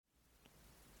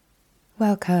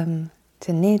Welcome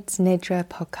to Nid's Nidra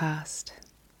podcast.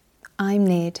 I'm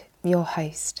Nid, your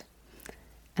host,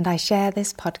 and I share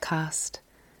this podcast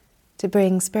to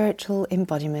bring spiritual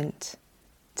embodiment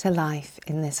to life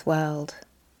in this world.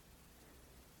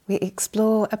 We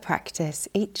explore a practice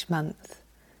each month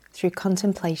through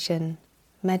contemplation,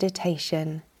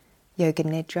 meditation, yoga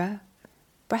nidra,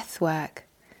 breathwork,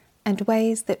 and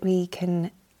ways that we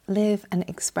can live and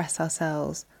express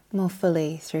ourselves more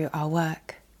fully through our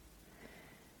work.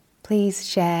 Please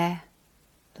share,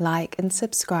 like and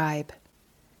subscribe.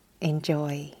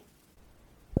 Enjoy.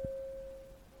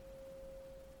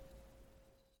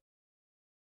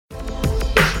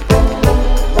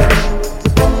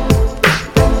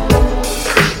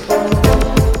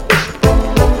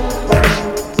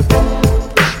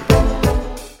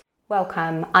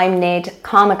 Welcome, I'm Nid,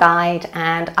 Karma Guide,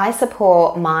 and I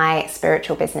support my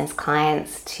spiritual business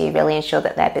clients to really ensure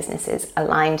that their business is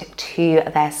aligned to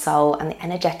their soul and the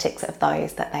energetics of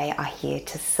those that they are here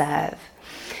to serve.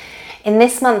 In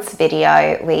this month's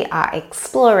video, we are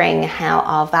exploring how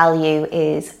our value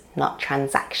is not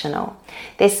transactional.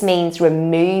 This means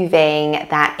removing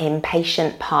that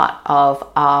impatient part of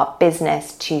our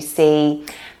business to see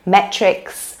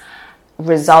metrics,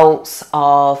 results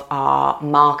of our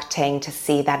marketing, to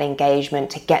see that engagement,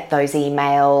 to get those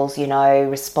emails,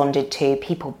 responded to,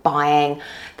 people buying,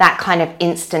 that kind of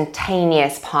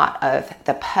instantaneous part of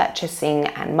the purchasing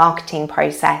and marketing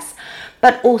process,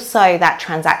 but also that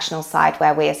transactional side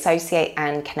where we associate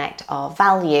and connect our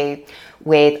value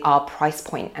with our price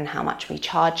point and how much we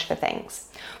charge for things.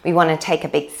 We want to take a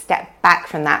big step back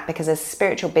from that because as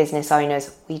spiritual business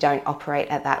owners, we don't operate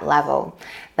at that level.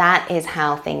 That is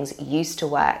how things used to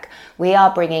work. We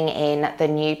are bringing in the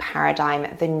new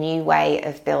paradigm, the new way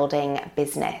of building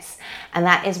business. And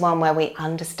that is one where we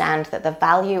understand that the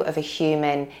value of a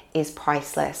human is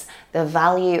priceless. The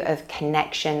value of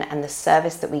connection and the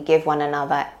service that we give one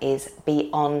another is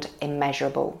beyond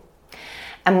immeasurable.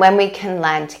 And when we can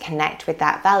learn to connect with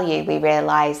that value, we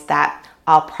realize that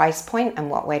our price point and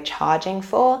what we're charging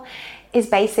for is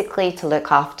basically to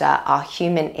look after our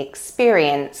human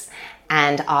experience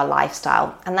and our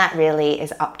lifestyle. And that really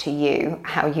is up to you,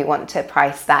 how you want to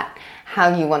price that,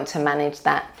 how you want to manage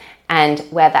that, and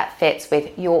where that fits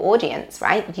with your audience,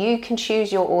 right? You can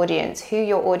choose your audience, who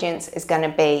your audience is going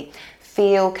to be.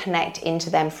 Feel, connect into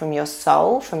them from your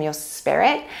soul, from your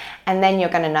spirit, and then you're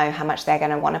going to know how much they're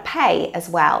going to want to pay as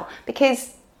well,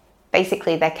 because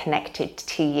basically they're connected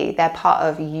to you. They're part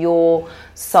of your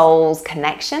soul's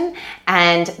connection,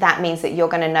 and that means that you're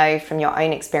going to know from your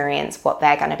own experience what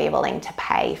they're going to be willing to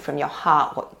pay from your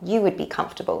heart, what you would be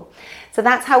comfortable. So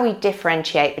that's how we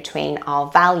differentiate between our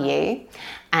value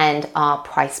and our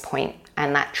price point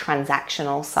and that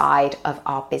transactional side of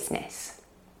our business.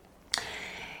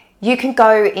 You can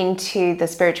go into the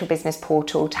Spiritual Business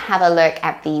Portal to have a look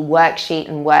at the worksheet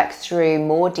and work through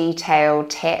more detailed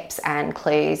tips and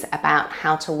clues about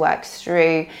how to work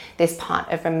through this part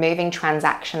of removing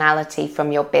transactionality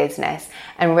from your business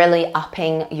and really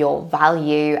upping your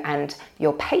value and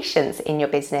your patience in your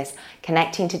business,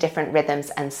 connecting to different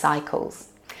rhythms and cycles.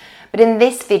 But in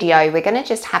this video, we're going to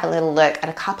just have a little look at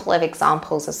a couple of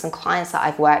examples of some clients that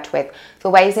I've worked with for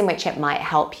ways in which it might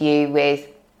help you with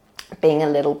being a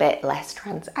little bit less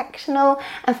transactional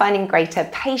and finding greater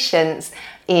patience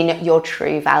in your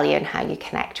true value and how you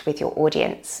connect with your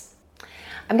audience.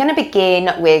 I'm going to begin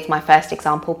with my first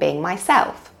example being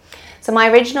myself. So my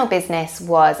original business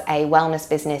was a wellness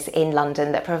business in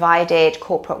London that provided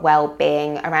corporate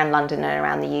well-being around London and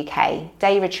around the UK.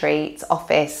 Day retreats,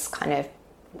 office kind of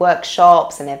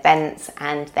workshops and events,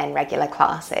 and then regular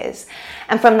classes.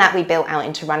 And from that we built out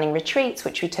into running retreats,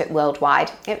 which we took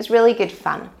worldwide. It was really good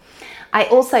fun. I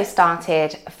also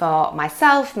started for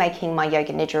myself making my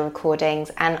yoga nidra recordings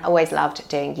and always loved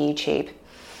doing YouTube.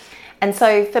 And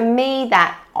so for me,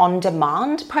 that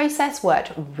on-demand process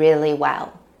worked really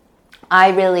well.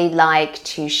 I really like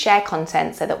to share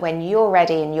content so that when you're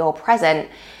ready and you're present,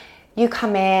 you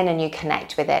come in and you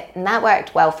connect with it. And that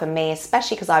worked well for me,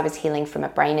 especially because I was healing from a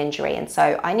brain injury. And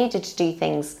so I needed to do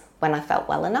things when I felt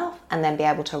well enough and then be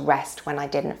able to rest when I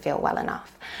didn't feel well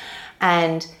enough.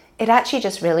 And it actually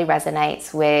just really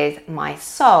resonates with my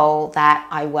soul that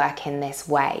I work in this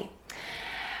way.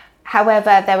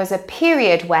 However, there was a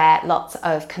period where lots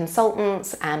of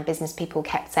consultants and business people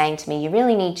kept saying to me, you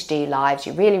really need to do lives.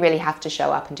 You really, really have to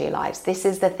show up and do lives. This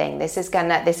is the thing. This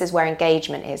is where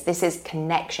engagement is. This is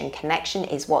connection. Connection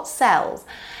is what sells.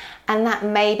 And that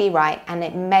may be right. And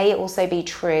it may also be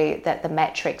true that the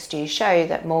metrics do show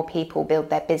that more people build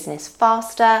their business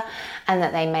faster and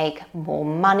that they make more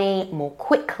money more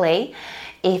quickly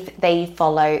if they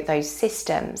follow those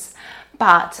systems.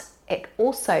 But it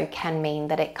also can mean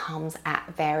that it comes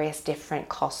at various different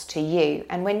costs to you.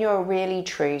 And when you're a really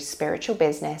true spiritual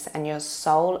business and your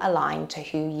soul aligned to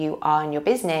who you are in your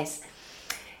business,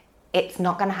 it's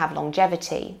not going to have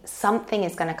longevity. Something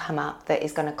is going to come up that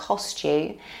is going to cost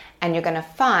you, and you're going to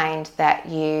find that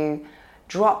you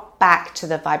drop back to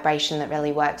the vibration that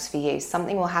really works for you.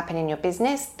 Something will happen in your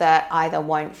business that either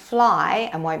won't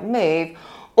fly and won't move,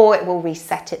 or it will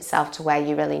reset itself to where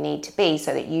you really need to be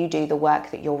so that you do the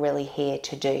work that you're really here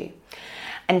to do.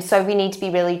 And so we need to be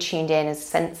really tuned in as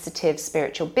sensitive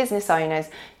spiritual business owners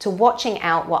to watching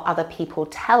out what other people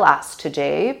tell us to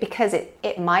do, because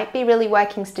it might be really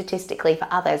working statistically for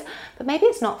others, but maybe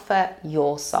it's not for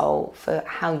your soul, for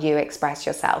how you express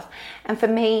yourself. And for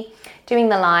me, doing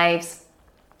the lives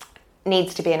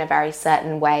needs to be in a very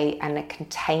certain way and a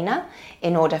container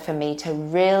in order for me to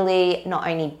really not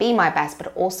only be my best,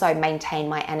 but also maintain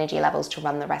my energy levels to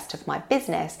run the rest of my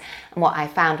business. And what I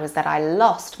found was that I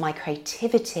lost my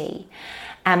creativity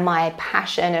and my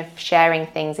passion of sharing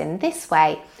things in this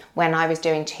way when I was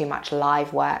doing too much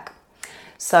live work.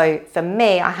 So for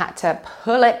me, I had to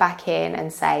pull it back in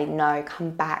and say, no, come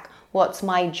back. What's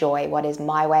my joy? What is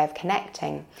my way of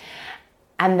connecting?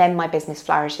 And then my business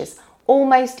flourishes.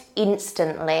 Almost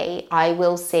instantly, I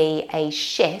will see a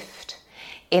shift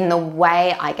in the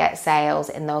way I get sales,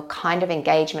 in the kind of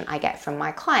engagement I get from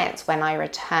my clients when I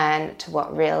return to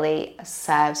what really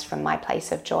serves from my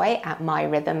place of joy at my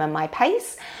rhythm and my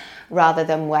pace, rather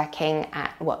than working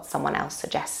at what someone else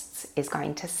suggests is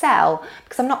going to sell,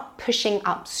 because I'm not pushing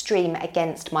upstream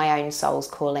against my own soul's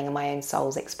calling and my own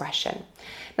soul's expression.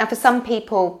 Now, for some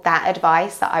people, that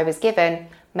advice that I was given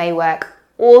may work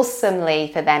awesomely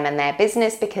for them and their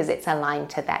business because it's aligned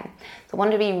to them. So I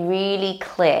want to be really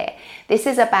clear. This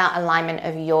is about alignment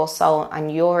of your soul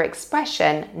and your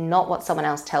expression, not what someone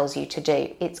else tells you to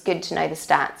do. It's good to know the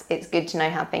stats. It's good to know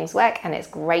how things work, and it's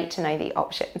great to know the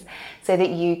options so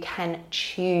that you can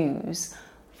choose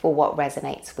for what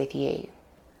resonates with you.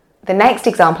 The next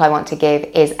example I want to give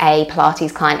is a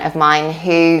Pilates client of mine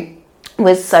who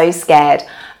was so scared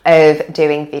of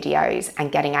doing videos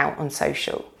and getting out on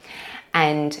social.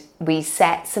 And we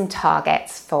set some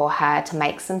targets for her to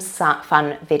make some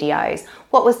fun videos.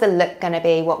 What was the look going to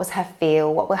be? What was her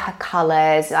feel? What were her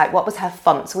colors? What was her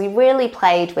font? So we really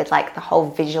played with the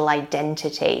whole visual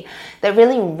identity that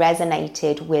really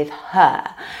resonated with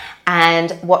her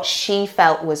and what she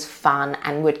felt was fun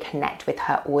and would connect with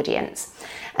her audience.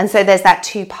 And so there's that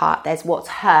two part. There's what's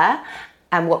her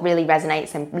and what really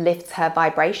resonates and lifts her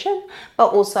vibration,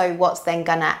 but also what's then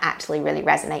gonna actually really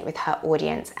resonate with her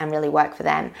audience and really work for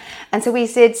them. And so we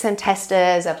did some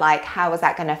testers of how was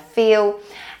that gonna feel?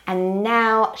 And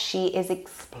now she is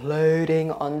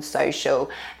exploding on social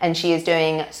and she is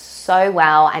doing so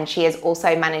well. And she has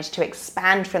also managed to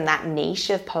expand from that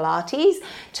niche of Pilates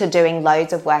to doing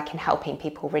loads of work in helping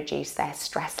people reduce their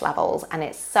stress levels. And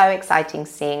it's so exciting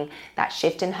seeing that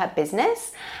shift in her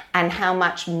business and how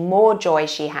much more joy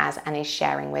she has and is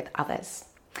sharing with others.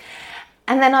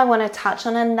 And then I want to touch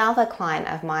on another client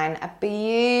of mine, a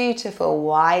beautiful,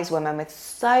 wise woman with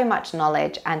so much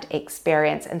knowledge and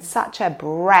experience and such a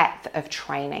breadth of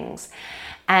trainings.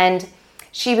 And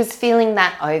she was feeling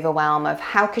that overwhelm of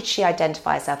how could she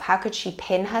identify herself? How could she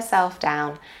pin herself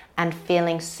down, and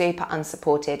feeling super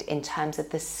unsupported in terms of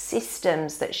the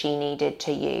systems that she needed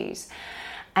to use.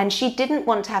 And she didn't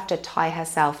want to have to tie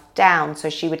herself down, so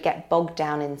she would get bogged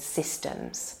down in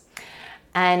systems.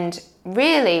 And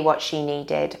really what she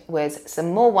needed was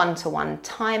some more one-to-one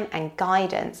time and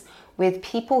guidance with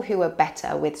people who were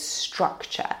better with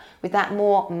structure, with that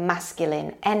more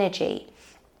masculine energy.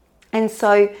 And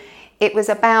so it was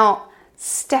about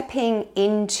stepping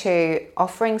into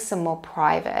offering some more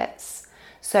privates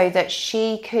so that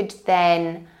she could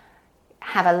then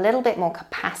have a little bit more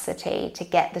capacity to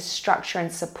get the structure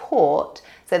and support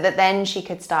so that then she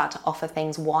could start to offer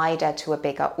things wider to a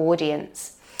bigger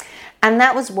audience. And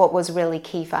that was what was really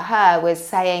key for her, was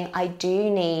saying, I do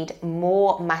need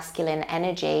more masculine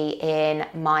energy in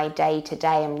my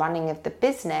day-to-day and running of the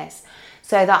business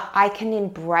so that I can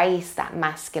embrace that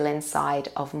masculine side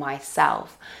of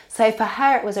myself. So for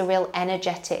her, it was a real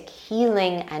energetic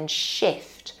healing and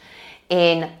shift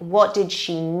in what did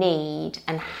she need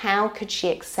and how could she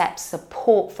accept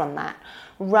support from that,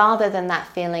 rather than that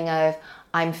feeling of,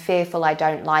 I'm fearful, I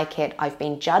don't like it, I've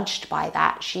been judged by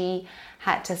that. She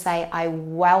had to say, I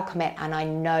welcome it and I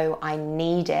know I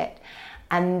need it.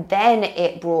 And then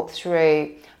it brought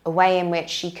through a way in which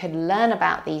she could learn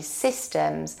about these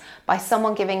systems by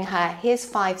someone giving her, here's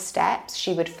 5 steps.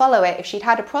 She would follow it. If she'd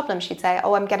had a problem, she'd say,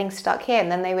 oh, I'm getting stuck here. And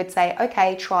then they would say,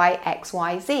 okay, try X,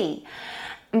 Y, Z.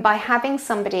 And by having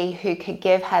somebody who could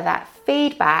give her that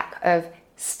feedback of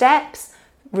steps,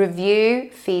 review,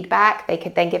 feedback, they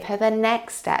could then give her the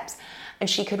next steps. And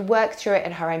she could work through it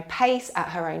at her own pace, at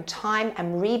her own time,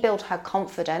 and rebuild her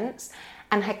confidence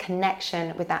and her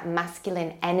connection with that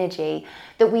masculine energy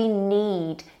that we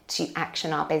need to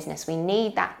action our business. We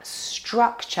need that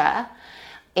structure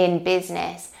in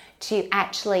business to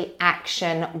actually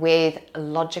action with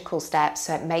logical steps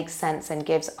so it makes sense and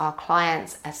gives our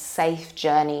clients a safe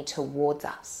journey towards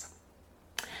us.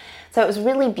 So it was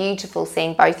really beautiful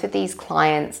seeing both of these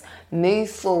clients move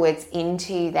forwards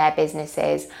into their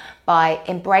businesses by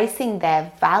embracing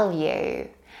their value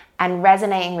and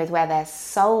resonating with where their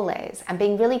soul is and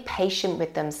being really patient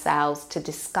with themselves to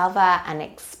discover and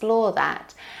explore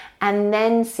that, and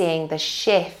then seeing the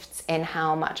shifts in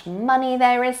how much money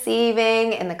they're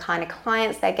receiving, in the kind of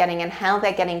clients they're getting, and how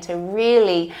they're getting to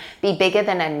really be bigger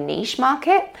than a niche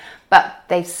market. But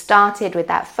they've started with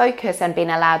that focus and been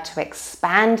allowed to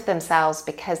expand themselves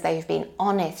because they've been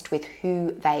honest with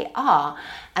who they are,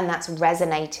 and that's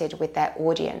resonated with their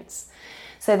audience.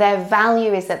 So their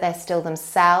value is that they're still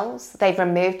themselves. They've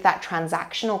removed that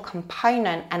transactional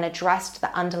component and addressed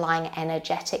the underlying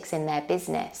energetics in their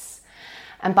business.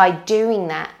 And by doing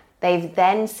that, they've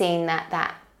then seen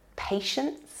that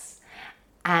patience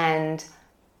and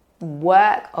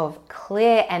work of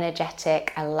clear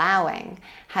energetic allowing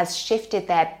has shifted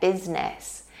their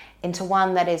business into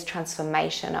one that is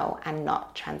transformational and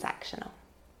not transactional.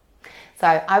 So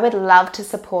I would love to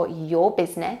support your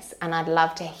business, and I'd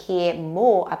love to hear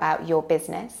more about your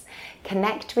business.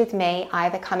 Connect with me,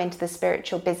 either come into the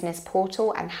Spiritual Business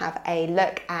portal and have a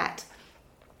look at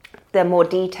the more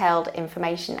detailed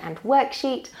information and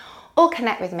worksheet, or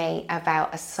connect with me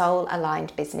about a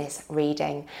soul-aligned business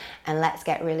reading, and let's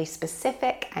get really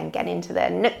specific and get into the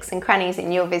nooks and crannies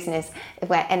in your business of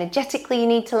where energetically you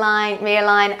need to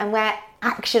realign, and where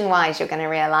action-wise you're going to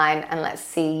realign, and let's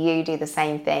see you do the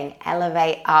same thing.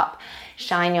 Elevate up,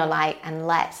 shine your light, and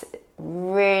let's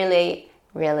really,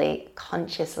 really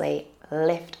consciously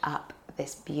lift up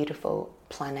this beautiful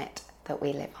planet that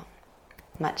we live on.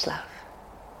 Much love.